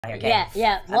Okay.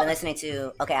 Yeah. I've been listening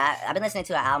to I've been listening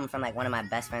to an album from like one of my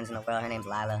best friends in the world. Her name's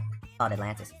Lila. Called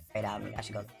Atlantis. Great album. I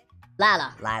should go.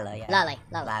 Lala. Lila, yeah.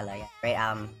 Lala. Yeah. Great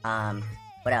album.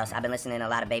 What else? I've been listening to a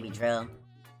lot of Baby Drill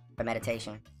for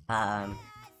meditation. And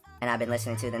I've been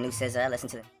listening to the new SZA. Listen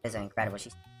to the SZA, incredible.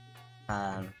 She's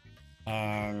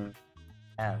and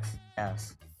what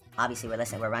else? Obviously,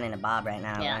 we're running to Bob right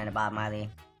now. Yeah. Running to Bob Marley.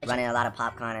 Running a lot of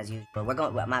Popcorn as usual. We're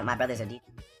going. My brothers are deep.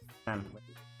 At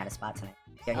a spot tonight.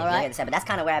 You're All right. here to say, but that's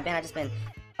kind of where I've been. I just been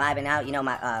vibing out. You know,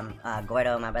 my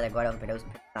Gordo, my brother Gordo, who produced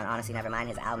on Honestly Nevermind.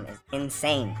 His album is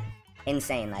insane.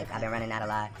 Like I've been running that a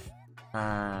lot.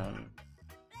 I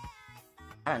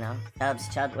don't know.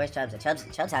 Chubbs. Where's Chubbs?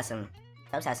 Chubbs has some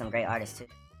great artists too.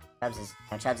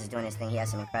 Chubbs is doing his thing. He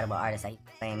has some incredible artists that he's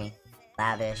playing me,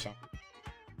 Lavish, and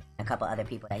a couple other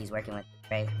people that he's working with.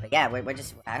 Great. But yeah, we're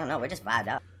just I don't know. We're just vibed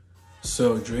out.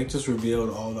 So Drake just revealed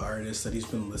all the artists that he's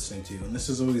been listening to, and this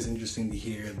is always interesting to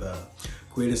hear the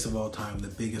greatest of all time, the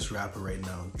biggest rapper right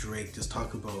now, Drake, just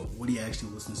talk about what he actually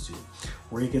listens to,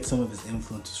 where he gets some of his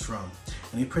influences from.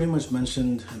 And he pretty much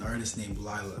mentioned an artist named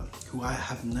Lila, who I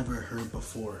have never heard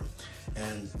before.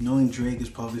 And knowing Drake is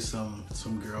probably some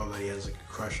girl that he has like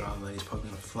a crush on, that he's probably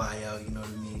gonna fly out, you know what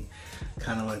I mean?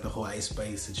 Kind of like the whole Ice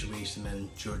Spice situation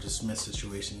and Georgia Smith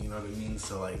situation, you know what I mean?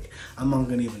 So like, I'm not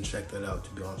gonna even check that out,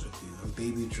 to be honest with you. And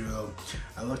Baby Drill,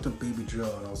 I looked up Baby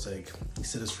Drill and I was like, he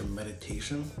said it's for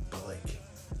meditation, but like,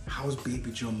 how is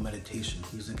Baby Drill meditation?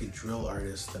 He's like a drill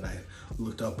artist that I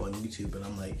looked up on YouTube, and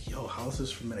I'm like, yo, how is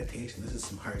this for meditation? This is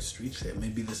some hard street shit.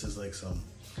 Maybe this is like some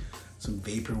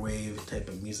vaporwave type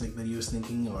of music that he was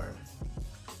thinking, or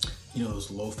you know, those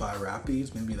lo-fi rap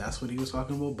beats. Maybe that's what he was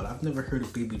talking about. But I've never heard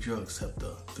of Baby Drill except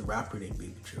the rapper named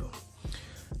Baby Drill.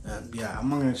 And yeah, I'm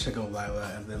gonna check out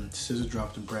Lila. And then SZA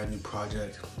dropped a brand new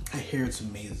project. I hear it's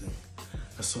amazing.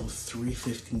 I sold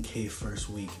 315K first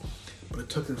week, but it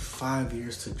took her 5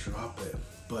 years to drop it.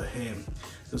 But hey, it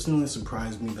doesn't really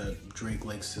surprise me that Drake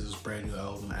likes SZA's brand new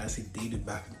album, as he dated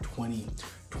back in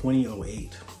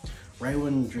 2008. Right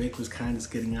when Drake was kind of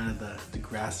just getting out of the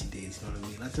grassy days, you know what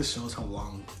I mean? That just shows how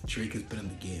long Drake has been in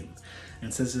the game.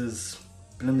 And SZA's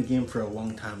been in the game for a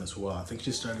long time as well. I think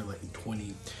she started like in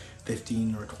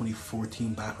 2015 or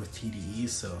 2014 back with TDE,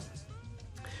 so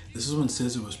this is when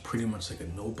SZA was pretty much like a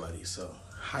nobody. So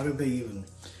how did they even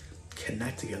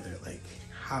connect together? Like,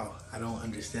 how? I don't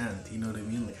understand, you know what I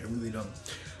mean? Like, I really don't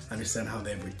understand how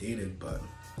they ever dated, but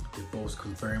they both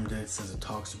confirmed it. SZA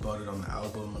talks about it on the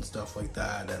album and stuff like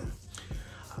that. And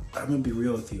I'm gonna be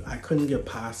real with you, I couldn't get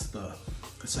past the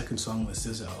second song with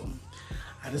SZA album.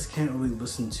 I just can't really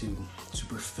listen to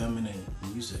super feminine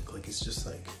music. Like, it's just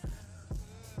like,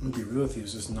 I'm gonna be real with you,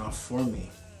 it's just not for me.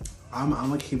 I'm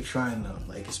gonna keep trying though,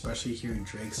 like, especially hearing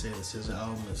Drake say that SZA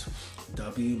album is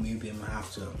W. Maybe I'm gonna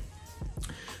have to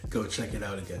go check it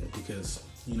out again, because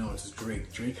you know, it's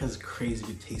Drake. Drake has crazy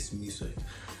good taste in music.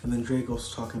 And then Drake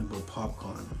also talking about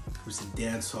Popcorn, who's a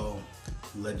dancehall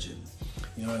legend.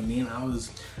 You know what I mean? I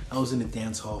was in a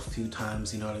dance hall a few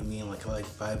times, you know what I mean? Like, I like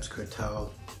Vybz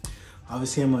Kartel.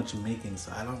 Obviously, I'm not Jamaican,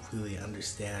 so I don't really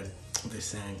understand what they're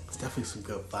saying. It's definitely some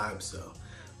good vibes though.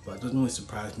 But it doesn't really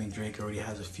surprise me. Drake already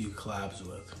has a few collabs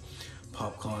with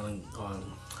Popcorn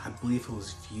on, I believe it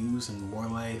was Views and More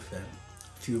Life, and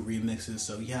a few remixes.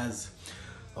 So he has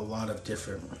a lot of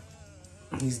different,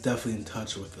 he's definitely in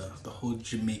touch with the whole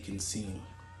Jamaican scene,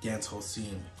 dancehall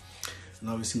scene. And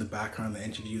obviously in the background, the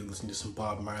interview, listening to some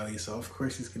Bob Marley, so of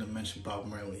course he's gonna mention Bob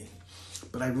Marley.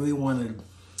 But I really wanted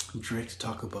Drake to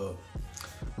talk about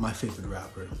my favorite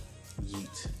rapper,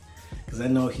 Yeat. Because I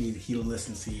know he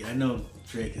listens to Yeat. I know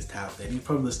Drake is tapped in. He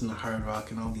probably listens to Hard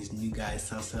Rock and all these new guys,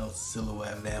 Southside,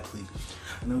 Silhouette, Vampley.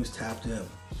 I know he's tapped in.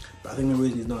 But I think the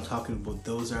reason he's not talking about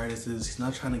those artists is he's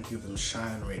not trying to give them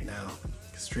shine right now.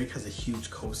 Because Drake has a huge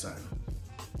cosign.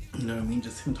 You know what I mean?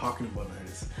 Just him talking about an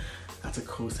artist, that's a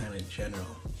cosign in general.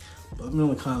 But let me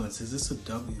know in the comments, is this a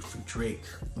W for Drake?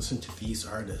 Listen to these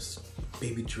artists: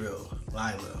 Baby Drill,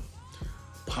 Lila,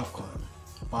 Popcorn,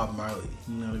 Bob Marley,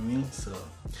 you know what I mean? So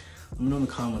let me know in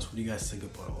the comments what do you guys think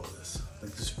about all this.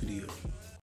 Like this video.